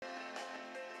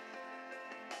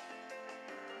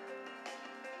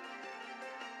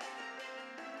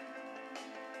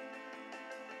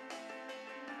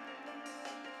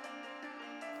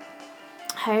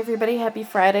Hi everybody, happy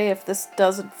Friday. If this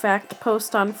does in fact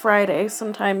post on Friday,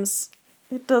 sometimes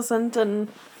it doesn't, and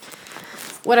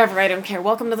whatever, I don't care.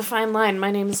 Welcome to The Fine Line. My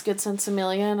name is Good Sense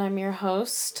Amelia, and I'm your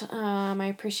host. I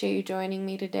appreciate you joining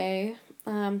me today.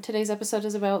 Today's episode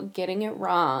is about getting it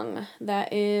wrong.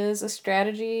 That is a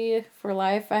strategy for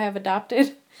life I have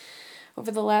adopted over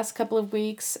the last couple of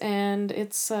weeks, and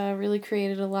it's really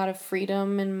created a lot of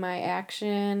freedom in my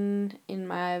action, in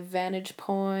my vantage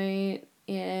point,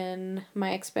 in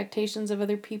my expectations of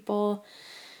other people,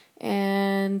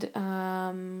 and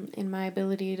in my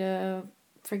ability to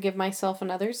forgive myself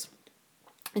and others.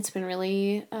 It's been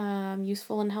really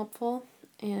useful and helpful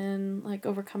in like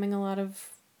overcoming a lot of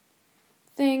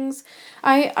things.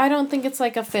 I don't think it's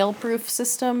like a fail-proof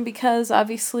system because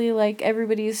obviously like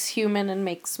everybody's human and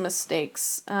makes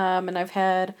mistakes. And I've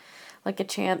had like a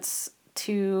chance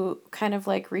to kind of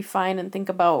like refine and think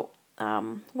about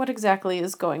what exactly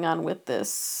is going on with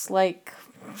this like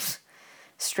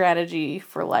strategy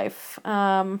for life.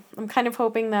 I'm kind of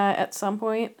hoping that at some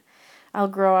point I'll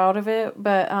grow out of it,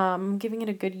 but giving it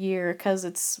a good year because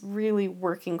it's really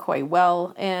working quite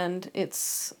well, and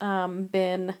it's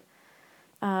been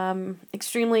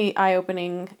extremely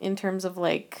eye-opening in terms of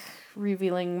like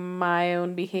revealing my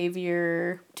own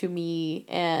behavior to me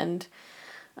and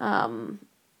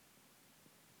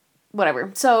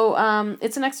whatever. So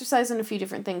it's an exercise in a few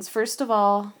different things. First of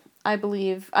all, I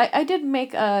believe I did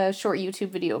make a short YouTube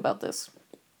video about this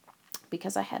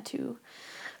because I had to.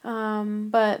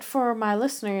 But for my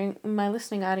listening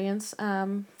audience,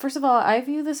 first of all, I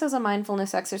view this as a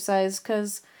mindfulness exercise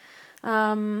because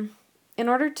in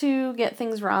order to get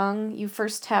things wrong, you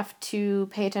first have to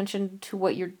pay attention to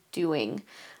what you're doing.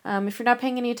 If you're not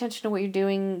paying any attention to what you're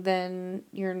doing, then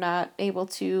you're not able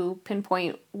to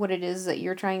pinpoint what it is that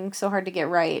you're trying so hard to get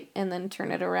right and then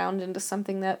turn it around into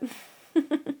something that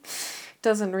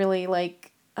doesn't really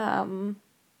like, I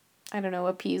don't know,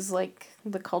 appease like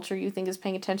the culture you think is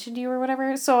paying attention to you or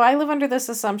whatever. So I live under this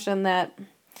assumption that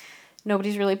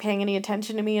nobody's really paying any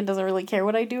attention to me and doesn't really care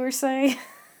what I do or say,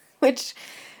 which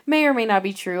may or may not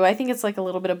be true. I think it's like a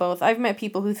little bit of both. I've met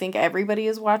people who think everybody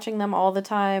is watching them all the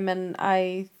time, and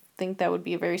I think that would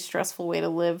be a very stressful way to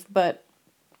live, but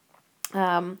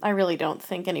I really don't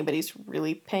think anybody's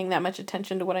really paying that much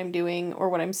attention to what I'm doing or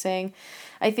what I'm saying.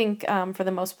 I think for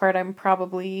the most part, I'm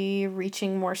probably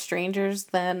reaching more strangers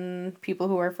than people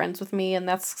who are friends with me, and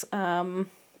that's kind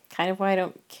of why I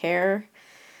don't care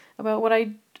about what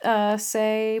I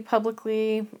say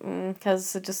publicly,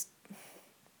 because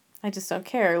I just don't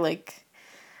care. Like,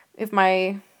 if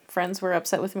my friends were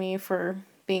upset with me for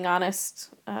being honest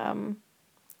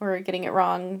or getting it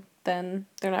wrong, then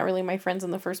they're not really my friends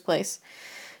in the first place.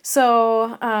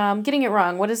 So, getting it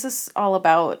wrong, what is this all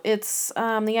about? It's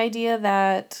the idea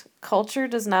that culture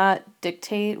does not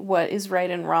dictate what is right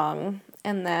and wrong,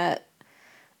 and that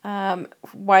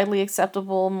widely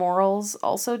acceptable morals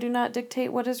also do not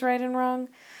dictate what is right and wrong.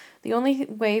 The only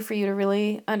way for you to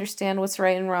really understand what's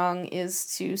right and wrong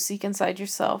is to seek inside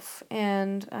yourself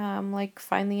and like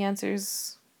find the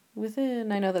answers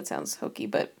within. I know that sounds hokey,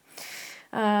 but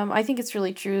I think it's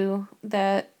really true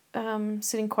that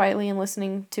sitting quietly and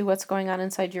listening to what's going on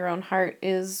inside your own heart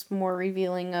is more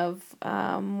revealing of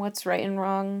what's right and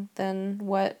wrong than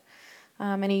what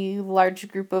any large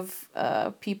group of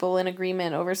people in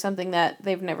agreement over something that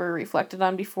they've never reflected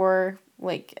on before,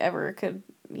 like, ever could,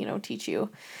 teach you.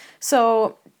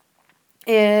 So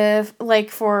if,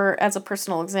 like, as a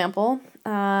personal example,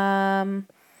 I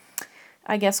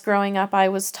guess growing up I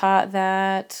was taught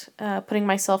that putting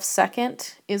myself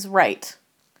second is right.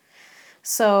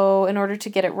 So in order to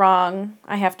get it wrong,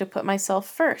 I have to put myself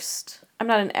first. I'm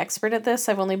not an expert at this.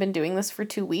 I've only been doing this for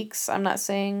 2 weeks. I'm not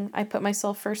saying I put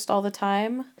myself first all the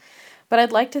time, but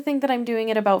I'd like to think that I'm doing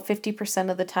it about 50%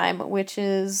 of the time, which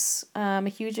is a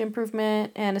huge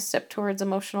improvement and a step towards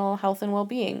emotional health and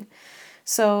well-being.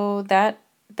 So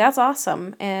that's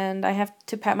awesome, and I have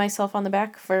to pat myself on the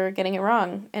back for getting it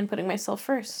wrong and putting myself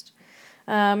first.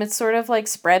 It's sort of like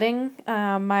spreading.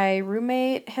 My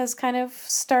roommate has kind of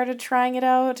started trying it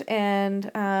out,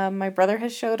 and my brother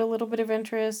has showed a little bit of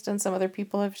interest, and some other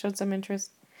people have showed some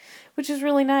interest, which is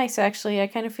really nice, actually. I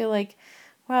kind of feel like,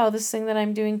 wow, this thing that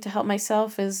I'm doing to help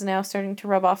myself is now starting to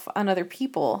rub off on other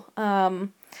people.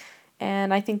 And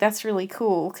I think that's really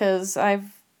cool because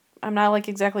I'm not like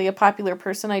exactly a popular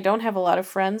person. I don't have a lot of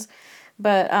friends,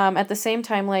 but at the same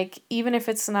time, like, even if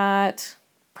it's not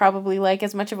probably like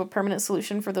as much of a permanent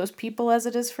solution for those people as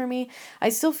it is for me, I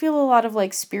still feel a lot of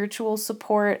like spiritual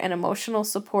support and emotional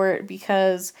support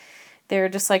because they're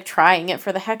just like trying it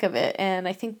for the heck of it. And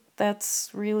I think that's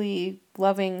really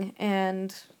loving,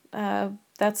 and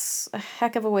that's a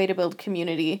heck of a way to build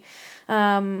community.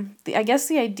 I guess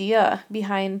the idea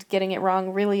behind getting it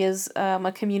wrong really is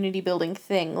a community building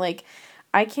thing. Like,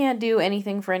 I can't do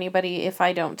anything for anybody if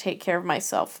I don't take care of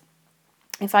myself.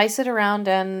 If I sit around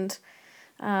and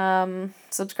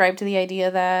subscribe to the idea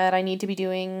that I need to be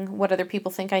doing what other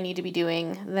people think I need to be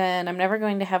doing, then I'm never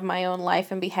going to have my own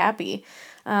life and be happy.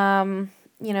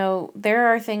 There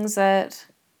are things that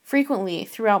frequently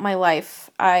throughout my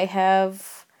life I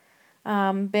have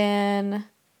been,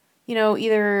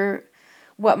 either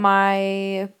what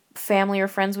my family or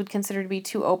friends would consider to be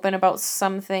too open about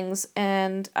some things,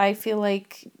 and I feel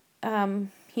like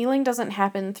healing doesn't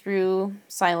happen through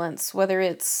silence, whether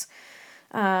it's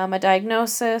a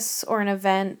diagnosis or an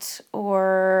event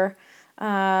or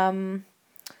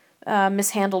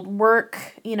mishandled work,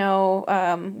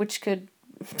 which could,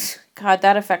 God,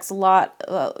 that affects a lot,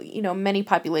 many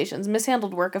populations.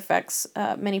 Mishandled work affects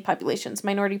many populations,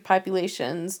 minority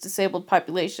populations, disabled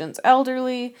populations,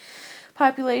 elderly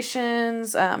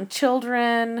populations,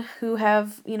 children who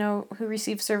have, who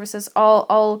receive services.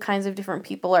 All kinds of different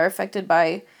people are affected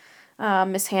by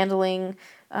mishandling,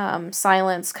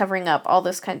 silence, covering up, all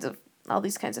these kinds of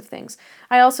things.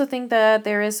 I also think that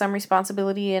there is some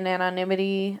responsibility in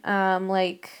anonymity,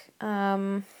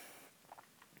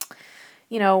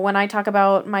 when I talk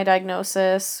about my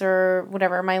diagnosis or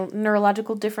whatever, my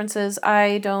neurological differences,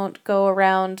 I don't go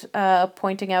around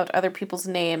pointing out other people's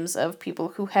names of people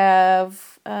who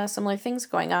have similar things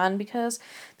going on, because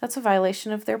that's a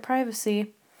violation of their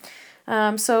privacy.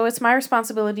 So it's my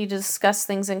responsibility to discuss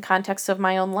things in context of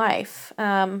my own life.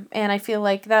 And I feel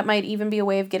like that might even be a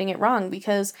way of getting it wrong,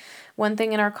 because one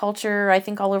thing in our culture, I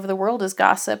think all over the world, is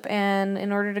gossip. And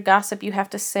in order to gossip, you have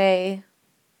to say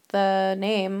the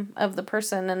name of the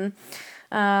person. And,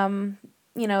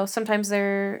 sometimes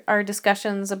there are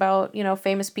discussions about,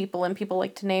 famous people, and people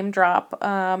like to name drop.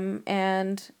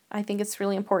 And I think it's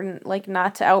really important, like,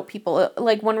 not to out people.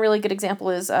 Like, one really good example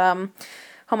is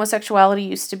homosexuality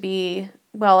used to be,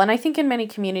 well, and I think in many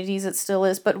communities it still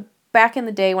is, but back in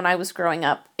the day when I was growing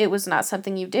up, it was not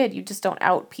something you did. You just don't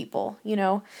out people, you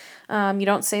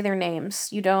don't say their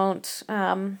names. You don't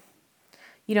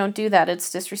do that. It's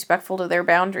disrespectful to their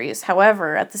boundaries.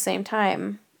 However, at the same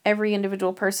time, every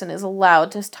individual person is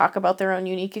allowed to talk about their own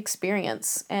unique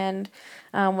experience and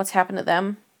what's happened to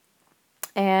them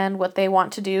and what they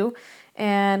want to do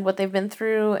and what they've been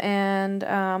through, and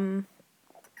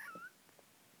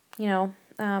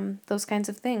those kinds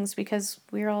of things, because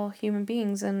we're all human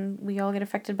beings and we all get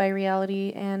affected by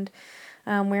reality, and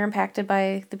we're impacted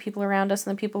by the people around us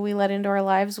and the people we let into our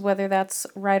lives, whether that's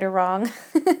right or wrong.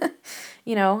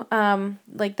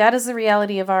 That is the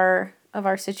reality of our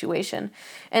situation.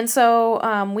 And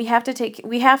so we have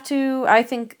to, I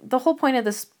think the whole point of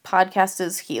this podcast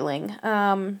is healing,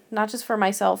 not just for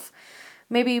myself.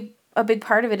 Maybe a big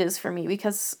part of it is for me,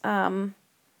 because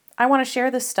I want to share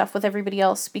this stuff with everybody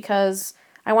else, because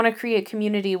I want to create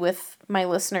community with my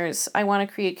listeners. I want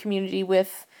to create community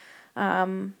with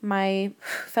my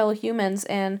fellow humans,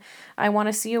 and I want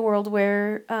to see a world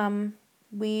where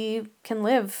we can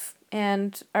live,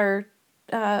 and our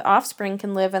offspring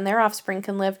can live, and their offspring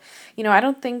can live. I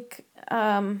don't think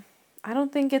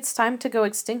it's time to go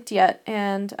extinct yet,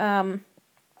 and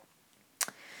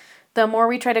the more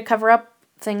we try to cover up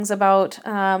things about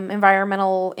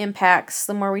environmental impacts,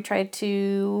 the more we try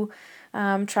to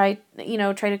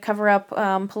cover up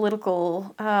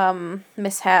political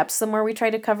mishaps, the more we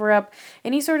try to cover up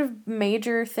any sort of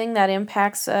major thing that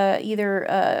impacts either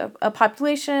a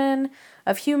population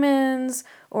of humans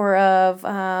or of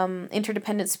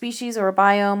interdependent species or a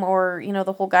biome, or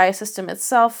the whole Gaia system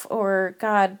itself, or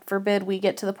God forbid we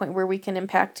get to the point where we can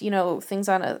impact things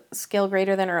on a scale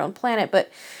greater than our own planet.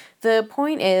 But the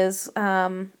point is,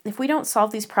 if we don't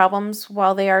solve these problems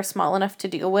while they are small enough to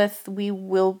deal with, we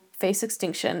will face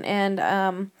extinction. And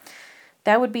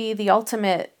that would be the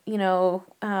ultimate,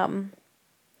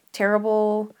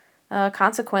 terrible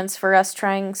consequence for us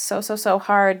trying so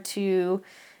hard to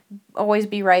always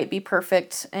be right, be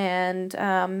perfect,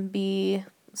 and be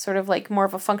sort of like more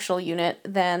of a functional unit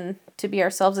than to be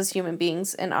ourselves as human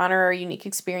beings and honor our unique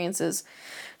experiences.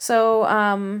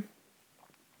 So,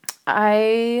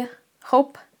 I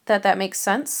hope that makes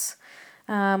sense.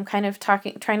 Kind of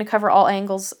trying to cover all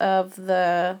angles of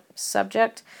the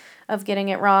subject of getting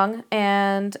it wrong.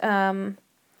 And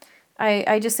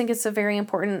I just think it's a very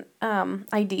important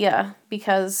idea,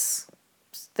 because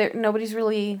nobody's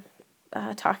really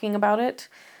talking about it.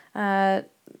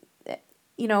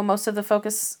 Most of the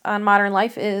focus on modern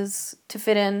life is to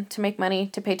fit in, to make money,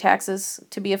 to pay taxes,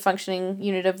 to be a functioning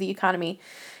unit of the economy.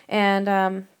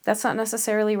 And That's not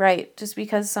necessarily right. Just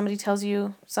because somebody tells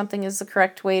you something is the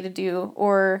correct way to do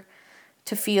or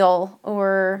to feel,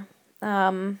 or,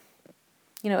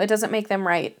 it doesn't make them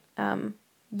right.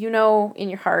 You know in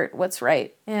your heart what's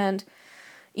right. And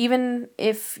even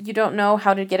if you don't know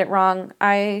how to get it wrong,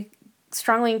 I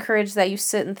strongly encourage that you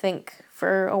sit and think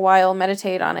for a while,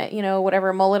 meditate on it,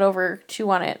 whatever, mull it over, chew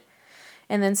on it,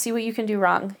 and then see what you can do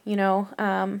wrong,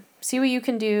 see what you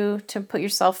can do to put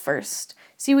yourself first.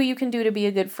 See what you can do to be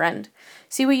a good friend.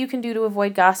 See what you can do to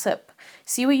avoid gossip.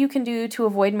 See what you can do to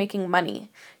avoid making money.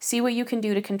 See what you can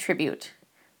do to contribute.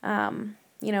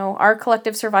 Our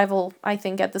collective survival, I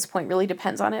think, at this point really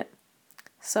depends on it.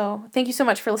 So thank you so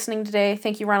much for listening today.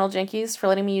 Thank you, Ronald Jenkins, for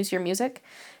letting me use your music.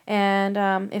 And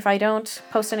if I don't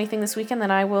post anything this weekend,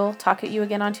 then I will talk at you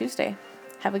again on Tuesday.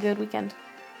 Have a good weekend.